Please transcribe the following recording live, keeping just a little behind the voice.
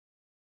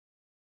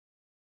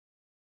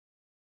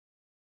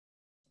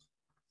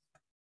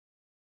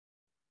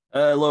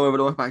Hello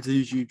everyone, welcome back to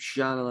the YouTube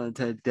channel, and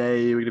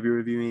today we're going to be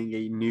reviewing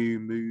a new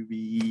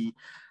movie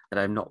that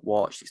I've not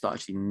watched. It's not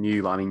actually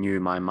new, but I mean new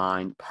in my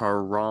mind.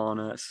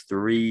 Piranha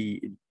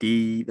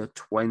 3D, the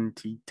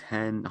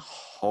 2010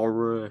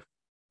 horror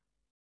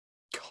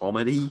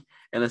comedy.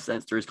 In a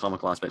sense, there is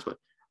comical aspects, but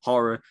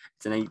horror.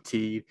 It's an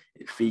 18.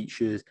 It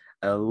features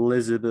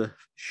Elizabeth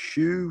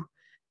Shue.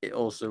 It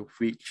also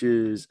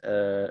features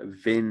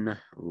Vin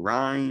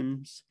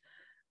Rhymes,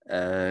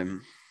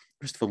 um,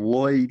 Christopher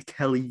Lloyd,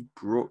 Kelly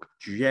Brook,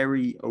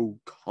 Jerry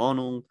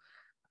O'Connell,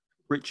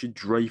 Richard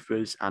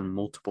Dreyfuss, and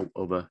multiple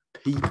other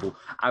people.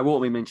 I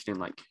won't be mentioning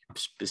like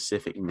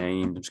specific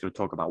names. I'm just going to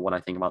talk about what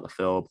I think about the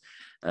film.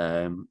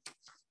 And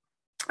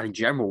in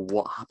general,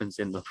 what happens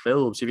in the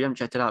film. So if you haven't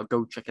checked it out,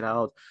 go check it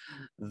out.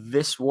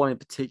 This one in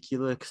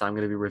particular, because I'm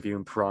going to be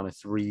reviewing Piranha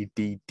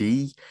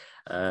 3DD.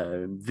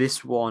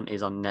 This one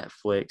is on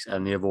Netflix,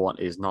 and the other one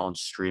is not on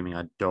streaming.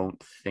 I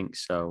don't think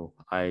so.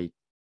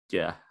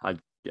 Yeah.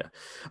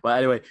 But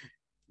anyway,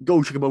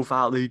 go check them both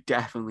out. They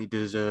definitely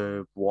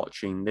deserve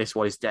watching. This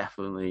one is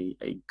definitely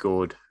a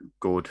good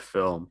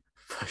film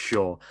for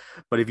sure.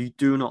 But if you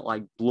do not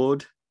like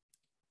blood,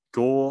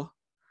 gore,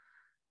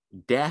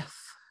 death,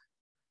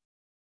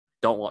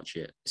 don't watch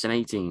it. It's an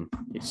 18.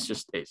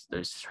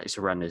 It's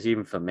horrendous.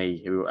 Even for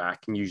me, who I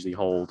can usually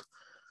hold,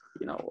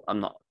 I'm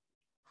not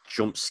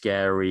jump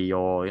scary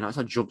or it's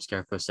not jump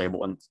scare per se, but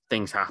when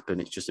things happen,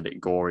 it's just a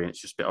bit gory and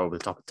it's just a bit over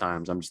the top at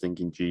times. I'm just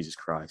thinking, Jesus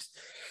Christ.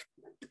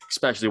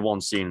 Especially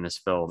one scene in this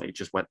film, it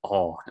just went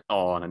on and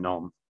on and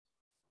on.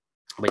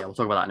 But yeah, we'll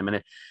talk about that in a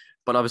minute.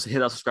 But obviously, hit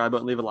that subscribe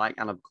button, leave a like,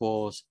 and of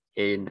course,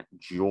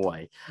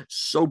 enjoy.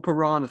 So,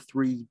 Piranha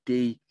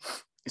 3D,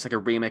 it's like a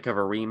remake of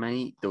a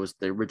remake. There was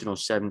the original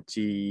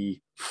 70s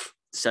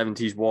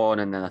one,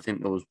 and then I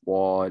think there was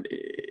one,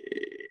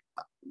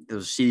 there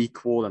was a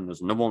sequel, and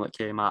there's another one that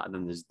came out, and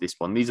then there's this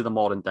one. These are the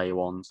modern day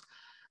ones.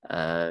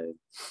 Uh,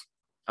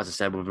 as I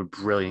said, with a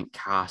brilliant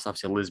cast.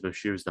 Obviously, Elizabeth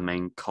Shue is the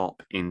main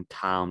cop in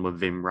town, with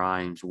Vim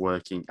Rhymes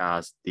working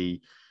as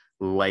the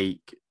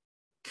lake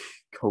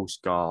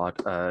Coast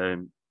Guard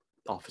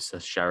officer,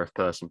 sheriff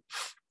person.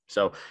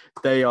 So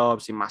they are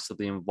obviously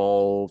massively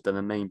involved, and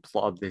the main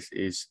plot of this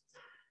is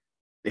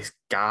this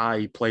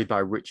guy played by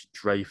Richard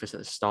Dreyfuss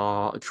at the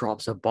start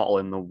drops a bottle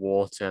in the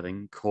water,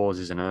 then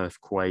causes an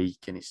earthquake,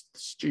 and it's the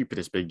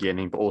stupidest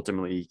beginning, but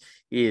ultimately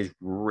he is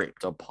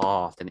ripped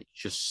apart, and it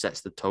just sets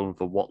the tone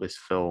for what this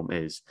film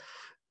is.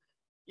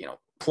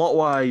 Plot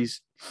wise,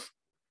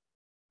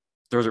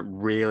 there isn't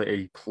really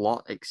a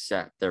plot,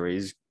 except there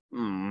is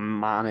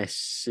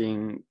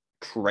menacing,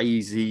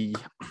 crazy,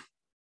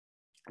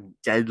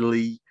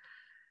 deadly,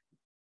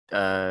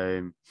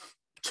 um,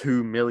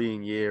 2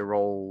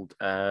 million-year-old,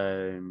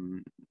 oh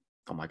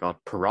my God,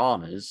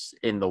 piranhas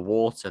in the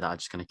water that are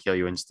just going to kill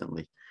you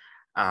instantly.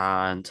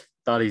 And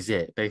that is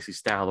it. Basically,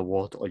 stay out of the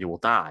water or you will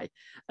die.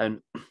 And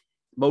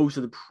most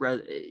of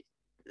a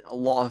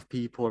lot of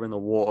people are in the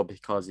water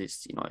because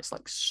it's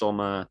like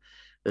summer.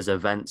 There's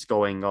events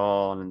going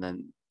on, and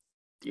then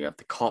you have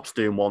the cops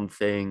doing one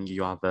thing.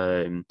 You have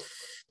the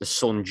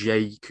son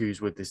Jake,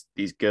 who's with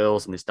these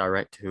girls and this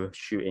director who are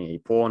shooting a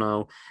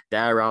porno.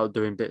 They're out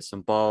doing bits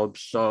and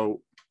bobs.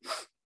 So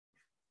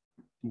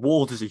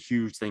water's a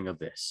huge thing of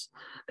this.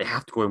 They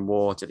have to go in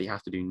water. They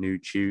have to do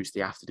nude shoots. They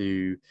have to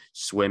do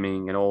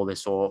swimming and all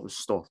this sort of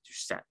stuff to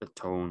set the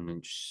tone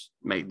and just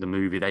make the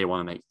movie they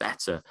want to make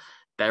better.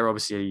 They're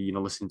obviously,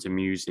 listening to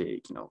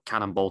music,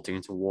 cannonbolting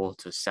into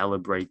water,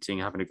 celebrating,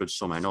 having a good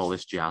summer, and all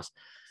this jazz.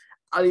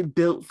 And it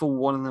built for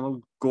one of the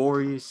most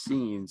goriest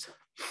scenes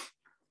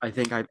I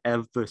think I've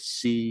ever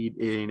seen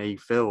in a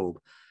film.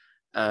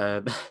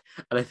 Um,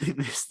 and I think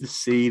this is the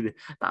scene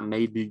that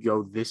made me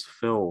go, this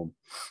film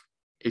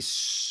is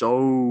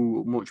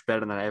so much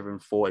better than I ever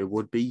thought it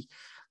would be.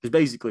 Because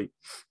basically,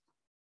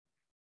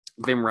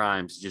 Vim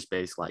Rhymes is just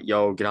basically like,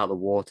 yo, get out of the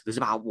water. There's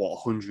about,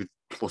 100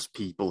 plus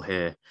people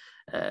here.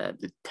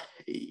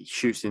 He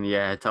shoots in the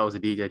air, tells the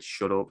DJ to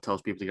shut up,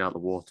 tells people to get out of the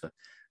water.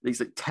 I think it's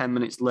like 10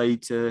 minutes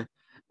later,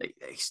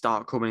 they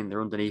start coming,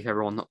 they're underneath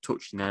everyone, not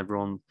touching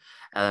everyone.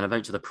 And then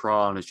eventually the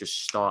piranhas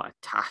just start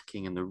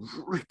attacking and they're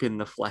ripping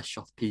the flesh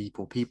off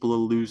people. People are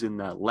losing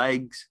their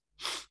legs.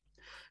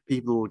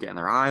 People are getting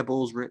their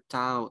eyeballs ripped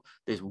out.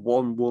 There's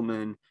one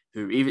woman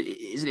who even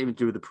it isn't even to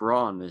do with the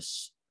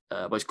piranhas,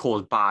 but it's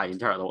caused by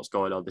entirely what's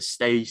going on. The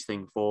stage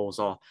thing falls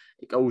off.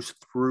 It goes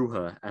through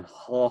her and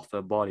half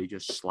her body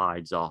just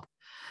slides off.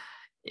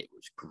 It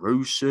was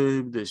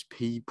gruesome. There's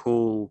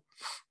people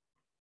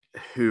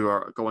who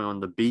are going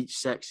on the beach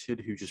section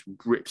who just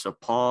rips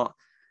apart.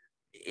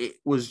 It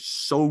was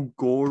so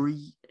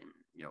gory.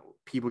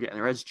 People getting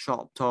their heads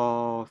chopped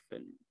off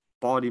and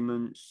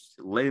bodyments,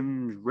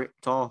 limbs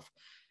ripped off.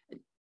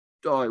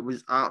 Oh, it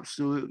was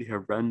absolutely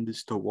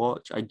horrendous to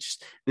watch.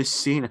 This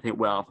scene I think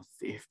went on for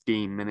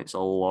 15 minutes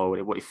alone.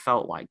 It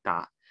felt like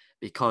that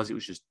because it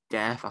was just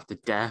death after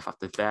death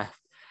after death.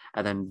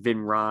 And then Vin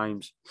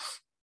Rhymes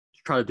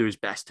trying to do his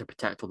best to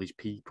protect all these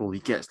people. He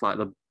gets like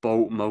the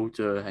boat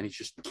motor and he's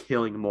just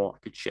killing them all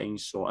like a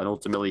chainsaw. And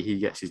ultimately he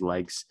gets his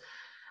legs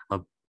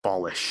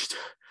abolished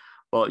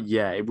But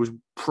yeah, it was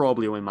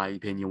probably, in my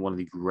opinion, one of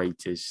the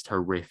greatest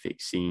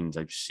horrific scenes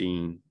I've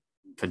seen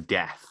for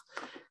death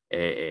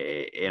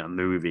in a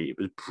movie. It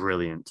was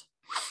brilliant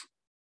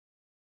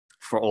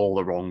for all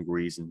the wrong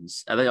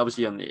reasons. And then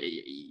obviously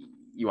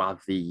you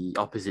have the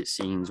opposite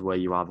scenes where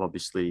you have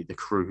obviously the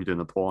crew who doing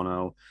the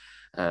porno.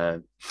 Uh,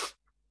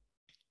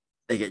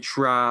 they get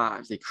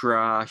trashed, they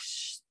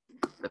crash,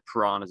 the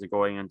piranhas are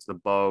going into the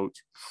boat.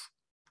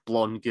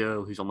 Blonde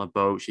girl who's on the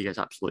boat, she gets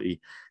absolutely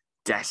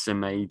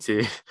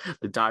decimated.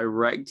 The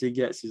director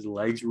gets his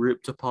legs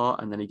ripped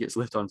apart and then he gets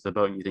lifted onto the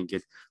boat and you're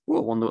thinking, oh,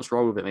 I wonder what's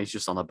wrong with him. And he's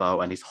just on the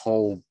boat and his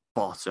whole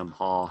bottom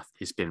half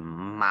has been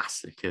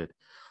massacred.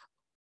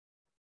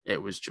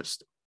 It was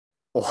just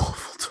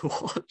awful to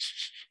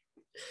watch.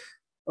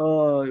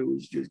 Oh, it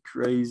was just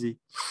crazy.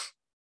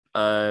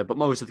 But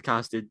most of the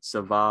cast did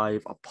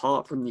survive,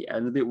 apart from the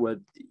end of it, where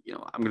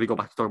I'm gonna go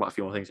back to talk about a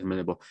few more things in a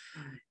minute, but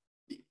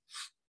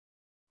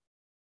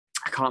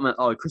I can't remember.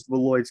 Oh, Christopher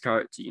Lloyd's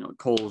character,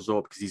 calls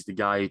up because he's the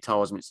guy who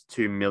tells him it's a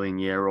 2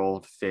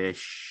 million-year-old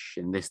fish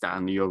and this, that,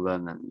 and the other,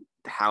 and then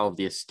how have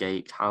they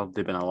escaped? How have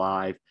they been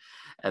alive?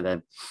 And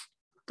then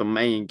the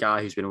main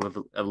guy who's been with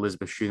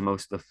Elizabeth Shue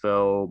most of the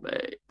film,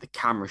 the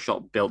camera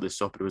shot built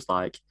this up. It was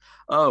like,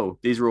 oh,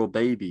 these are all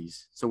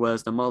babies. So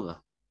where's the mother?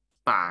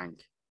 Bang.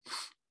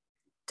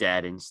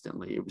 Dead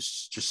instantly. It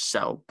was just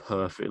set up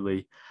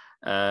perfectly.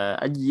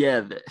 And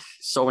yeah,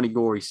 so many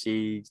gory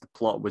scenes. The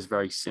plot was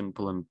very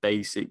simple and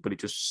basic, but it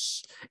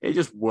just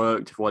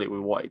worked for what it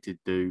wanted to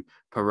do.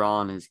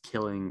 Piranhas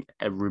killing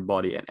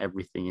everybody and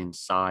everything in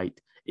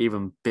sight.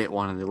 Even bit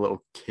one of the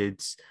little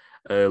kids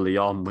early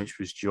on, which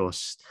was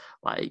just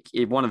like,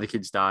 if one of the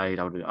kids died,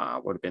 I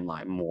would have been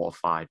like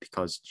mortified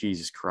because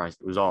Jesus Christ,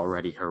 it was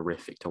already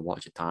horrific to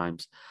watch at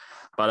times.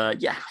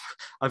 But yeah,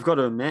 I've got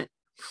to admit,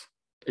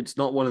 it's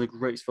not one of the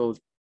greatest films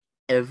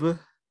ever,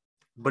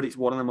 but it's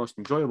one of the most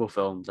enjoyable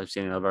films I've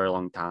seen in a very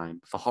long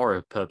time for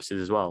horror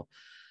purposes as well.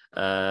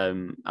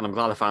 And I'm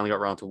glad I finally got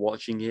around to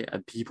watching it,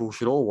 and people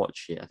should all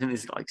watch it. I think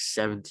it's like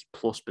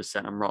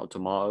 70+% on Rotten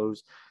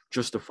Tomatoes,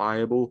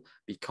 justifiable,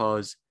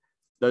 because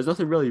there's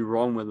nothing really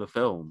wrong with the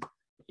film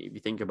if you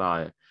think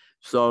about it.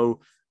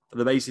 So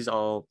the basis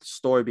of the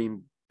story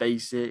being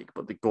basic,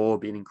 but the gore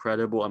being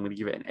incredible, I'm going to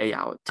give it an 8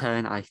 out of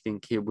 10. I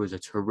think it was a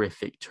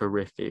terrific,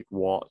 terrific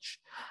watch.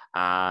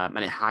 And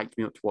it hyped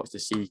me up to watch the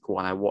sequel,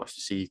 and I watched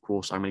the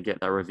sequel, so I'm going to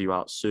get that review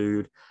out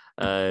soon.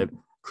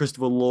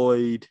 Christopher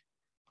Lloyd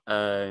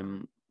does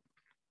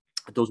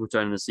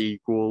return in the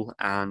sequel,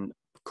 and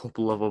a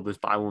couple of others,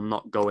 but I will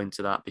not go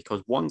into that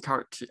because one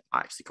character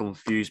actually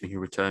confused me who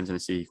returns in the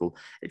sequel.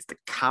 It's the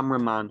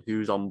cameraman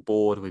who's on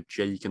board with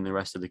Jake and the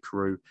rest of the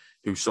crew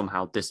who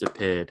somehow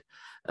disappeared.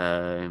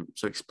 So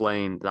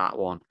explain that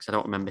one because I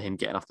don't remember him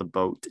getting off the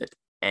boat at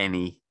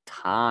any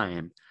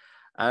time.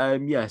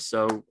 Yeah,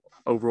 so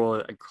overall,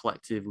 a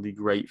collectively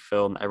great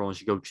film. Everyone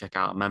should go check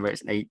out. Remember,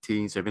 it's an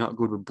 18, so if you're not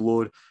good with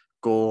blood,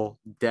 gore,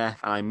 death,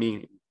 and I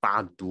mean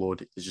bad blood,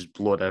 there's just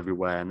blood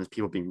everywhere, and there's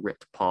people being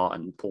ripped apart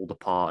and pulled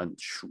apart and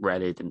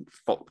shredded and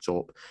fucked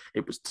up.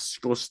 It was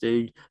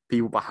disgusting.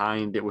 People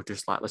behind it were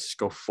just like, let's just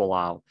go full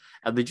out.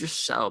 And they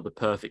just set up the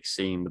perfect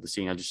scene with the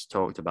scene I just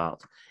talked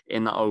about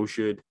in that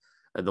ocean,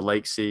 at the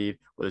lake scene,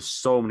 where there's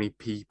so many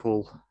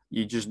people.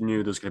 You just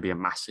knew there was going to be a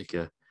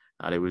massacre,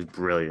 and it was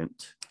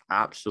brilliant.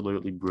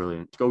 Absolutely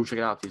brilliant. Go check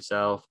it out for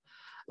yourself.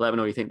 Let me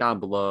know what you think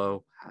down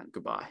below, and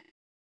goodbye.